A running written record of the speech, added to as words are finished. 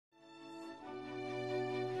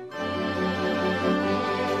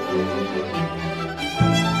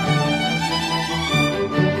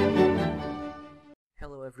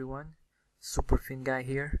everyone, Superfin Guy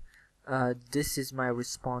here. This is my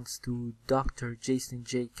response to Dr. Jason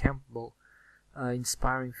J. Campbell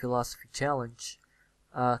Inspiring Philosophy Challenge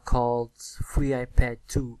called Free iPad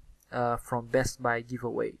 2 from Best Buy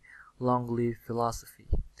Giveaway, Long Live Philosophy,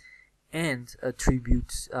 and a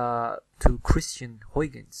tribute to Christian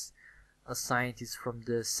Huygens, a scientist from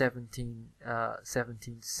the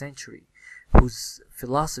 17th century whose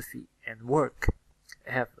philosophy and work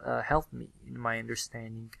have helped me in my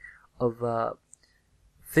understanding of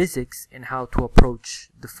physics and how to approach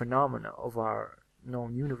the phenomena of our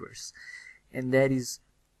known universe. And that is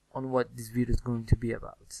on what this video is going to be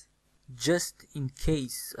about. Just in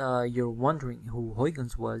case you're wondering who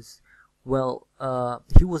Huygens was, well,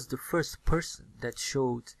 he was the first person that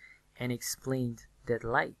showed and explained that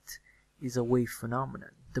light is a wave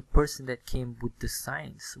phenomenon. The person that came with the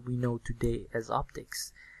science we know today as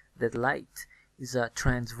optics, that light is a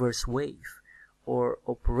transverse wave, or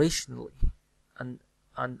operationally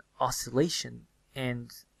an oscillation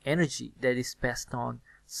and energy that is passed on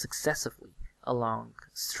successively along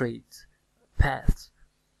straight paths.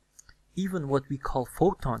 Even what we call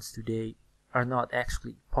photons today are not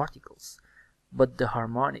actually particles, but the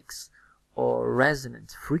harmonics or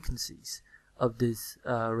resonant frequencies of this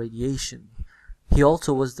radiation. He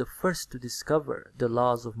also was the first to discover the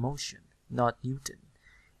laws of motion, not Newton.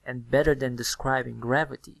 And better than describing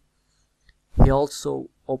gravity, he also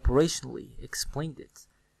operationally explained it.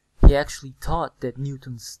 He actually taught that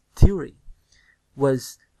Newton's theory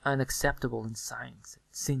was unacceptable in science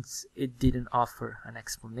since it didn't offer an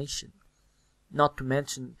explanation. Not to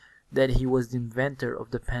mention that he was the inventor of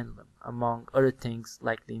the pendulum, among other things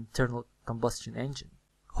like the internal combustion engine.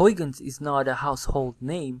 Huygens is not a household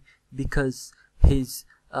name because his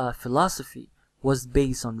philosophy was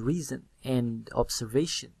based on reason and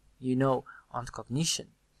observation, on cognition.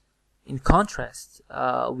 In contrast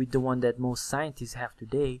with the one that most scientists have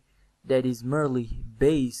today, that is merely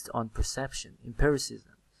based on perception,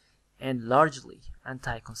 empiricism, and largely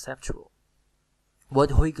anti-conceptual.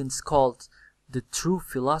 What Huygens called the true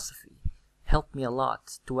philosophy helped me a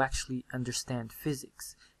lot to actually understand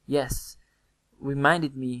physics. Yes,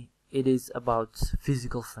 reminded me it is about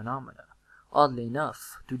physical phenomena. Oddly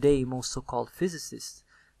enough, today most so-called physicists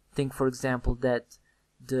think, for example, that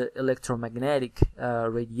the electromagnetic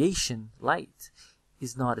radiation, light,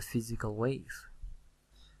 is not a physical wave.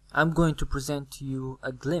 I'm going to present to you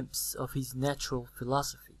a glimpse of his natural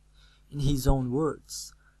philosophy in his own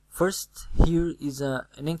words. First, here is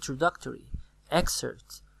an introductory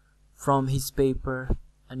excerpt from his paper,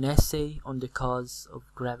 An Essay on the Cause of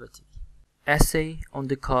Gravity. Essay on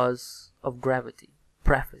the Cause of Gravity.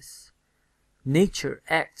 Preface. Nature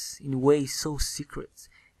acts in ways so secret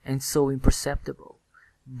and so imperceptible,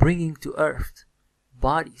 bringing to earth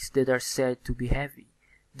bodies that are said to be heavy,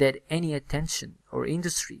 that any attention or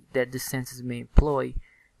industry that the senses may employ,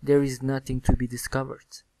 there is nothing to be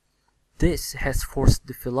discovered. This has forced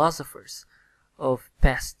the philosophers of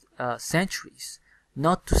past centuries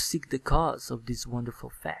not to seek the cause of these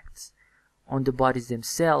wonderful facts on the bodies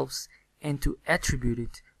themselves and to attribute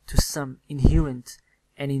it to some inherent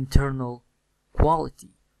and internal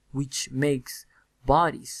quality which makes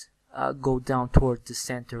bodies go down toward the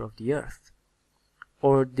center of the earth,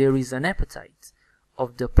 or there is an appetite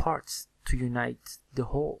of the parts to unite the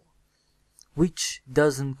whole, which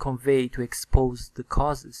doesn't convey to expose the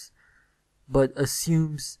causes, but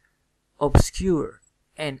assumes obscure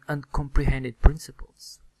and uncomprehended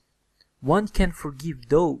principles. One can forgive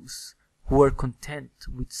those who are content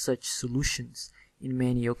with such solutions in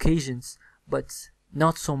many occasions, but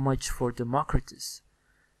not so much for Democritus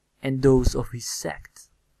and those of his sect,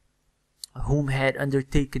 whom had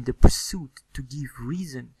undertaken the pursuit to give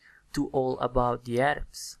reason to all about the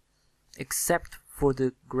atoms, except for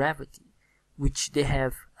the gravity which they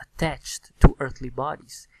have attached to earthly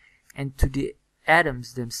bodies, and to the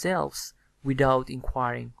atoms themselves, without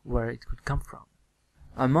inquiring where it could come from.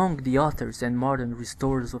 Among the authors and modern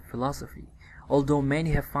restorers of philosophy, although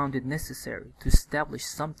many have found it necessary to establish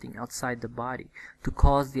something outside the body to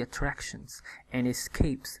cause the attractions and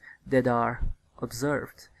escapes that are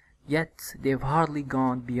observed, yet they have hardly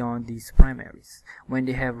gone beyond these primaries, when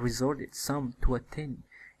they have resorted some to a thin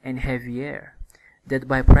and heavy air, that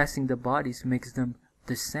by pressing the bodies makes them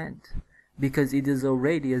descend, because it is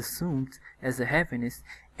already assumed as a heaviness,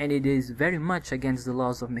 and it is very much against the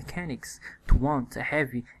laws of mechanics to want a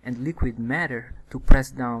heavy and liquid matter to press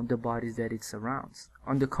down the bodies that it surrounds.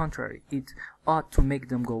 On the contrary, it ought to make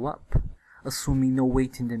them go up, assuming no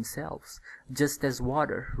weight in themselves, just as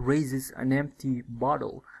water raises an empty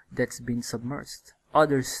bottle that's been submerged.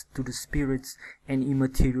 others to the spirits and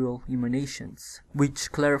immaterial emanations,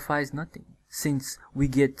 which clarifies nothing, since we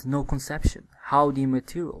get no conception how the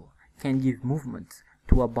immaterial can give movement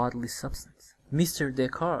to a bodily substance. Mr.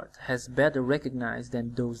 Descartes has better recognized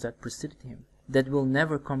than those that preceded him that we'll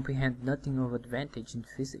never comprehend nothing of advantage in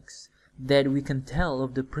physics, that we can tell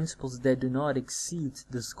of the principles that do not exceed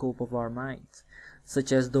the scope of our mind,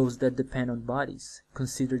 such as those that depend on bodies,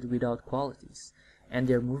 considered without qualities, and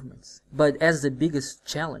their movements. But as the biggest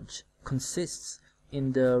challenge consists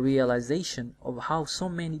in the realization of how so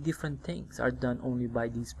many different things are done only by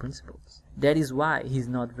these principles. That is why he is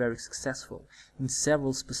not very successful in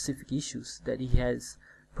several specific issues that he has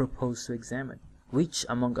proposed to examine, which,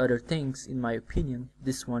 among other things, in my opinion,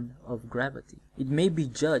 this one of gravity. It may be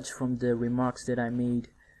judged from the remarks that I made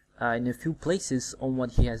in a few places on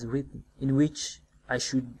what he has written, in which I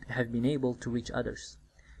should have been able to reach others.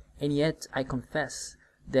 And yet I confess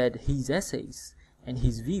that his essays and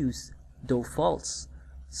his views, though false,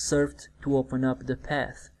 served to open up the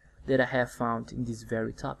path that I have found in this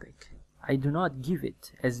very topic. I do not give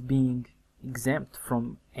it as being exempt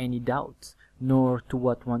from any doubt, nor to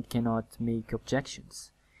what one cannot make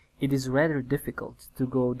objections. It is rather difficult to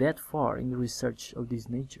go that far in research of this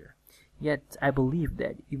nature. Yet I believe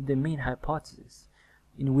that if the main hypothesis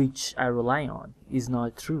in which I rely on is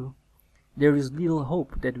not true, there is little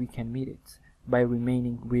hope that we can meet it by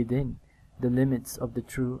remaining within the limits of the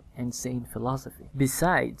true and sane philosophy.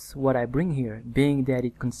 Besides, what I bring here, being that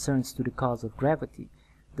it concerns to the cause of gravity,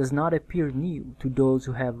 does not appear new to those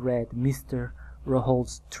who have read Mr.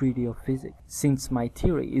 Rouault's Treatise of Physics, since my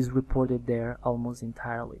theory is reported there almost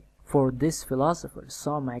entirely. For this philosopher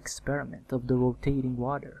saw my experiment of the rotating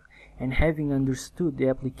water, and having understood the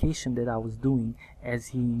application that I was doing, as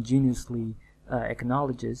he ingeniously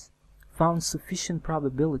acknowledges, found sufficient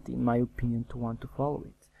probability in my opinion to want to follow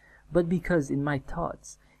it. But because in my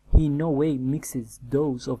thoughts he in no way mixes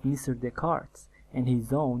those of Mr. Descartes and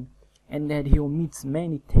his own, and that he omits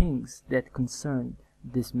many things that concern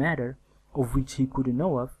this matter, of which he couldn't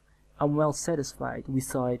know of, I'm well satisfied we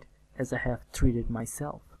saw it as I have treated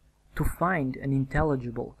myself. To find an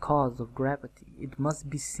intelligible cause of gravity, it must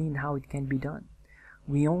be seen how it can be done.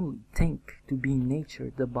 We only think to be in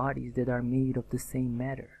nature the bodies that are made of the same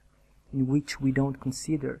matter, in which we don't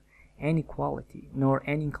consider any quality nor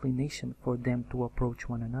any inclination for them to approach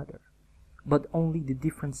one another, but only the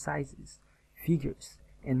different sizes, figures,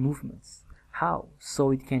 and movements. How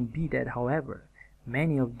so it can be that, however,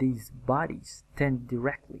 many of these bodies tend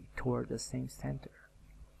directly toward the same center,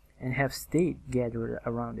 and have stayed gathered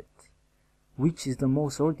around it, which is the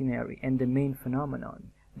most ordinary and the main phenomenon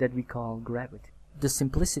that we call gravity. The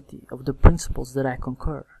simplicity of the principles that I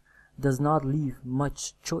concur does not leave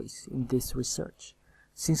much choice in this research,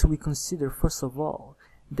 since we consider first of all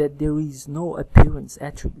that there is no appearance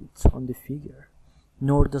attribute on the figure,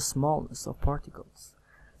 nor the smallness of particles.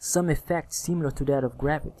 Some effect similar to that of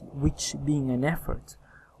gravity, which, being an effort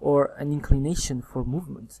or an inclination for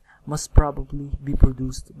movement, must probably be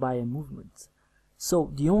produced by a movement.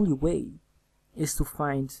 So the only way is to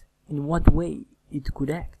find in what way it could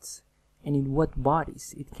act, and in what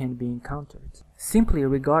bodies it can be encountered. Simply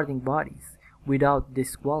regarding bodies, without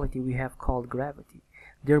this quality we have called gravity,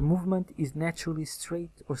 their movement is naturally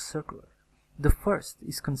straight or circular. The first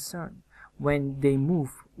is concerned when they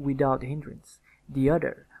move without hindrance, the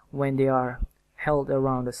other when they are held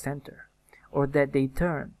around a center, or that they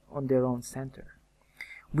turn on their own center.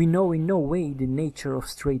 We know in no way the nature of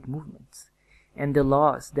straight movements, and the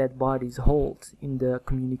laws that bodies hold in the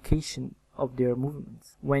communication of their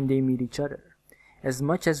movements when they meet each other, as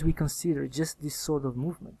much as we consider just this sort of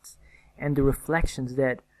movements, and the reflections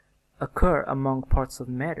that occur among parts of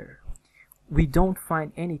matter. We don't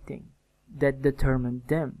find anything that determines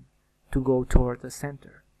them to go toward the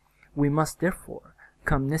center. We must therefore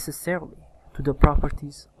come necessarily to the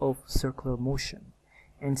properties of circular motion,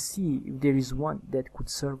 and see if there is one that could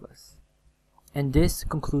serve us. And this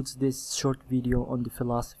concludes this short video on the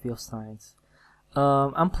philosophy of science.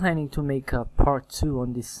 I'm planning to make a part 2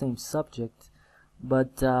 on this same subject,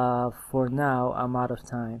 but for now I'm out of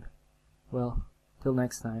time. Well, till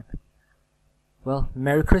next time. Well,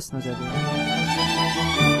 Merry Christmas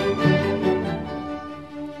everyone.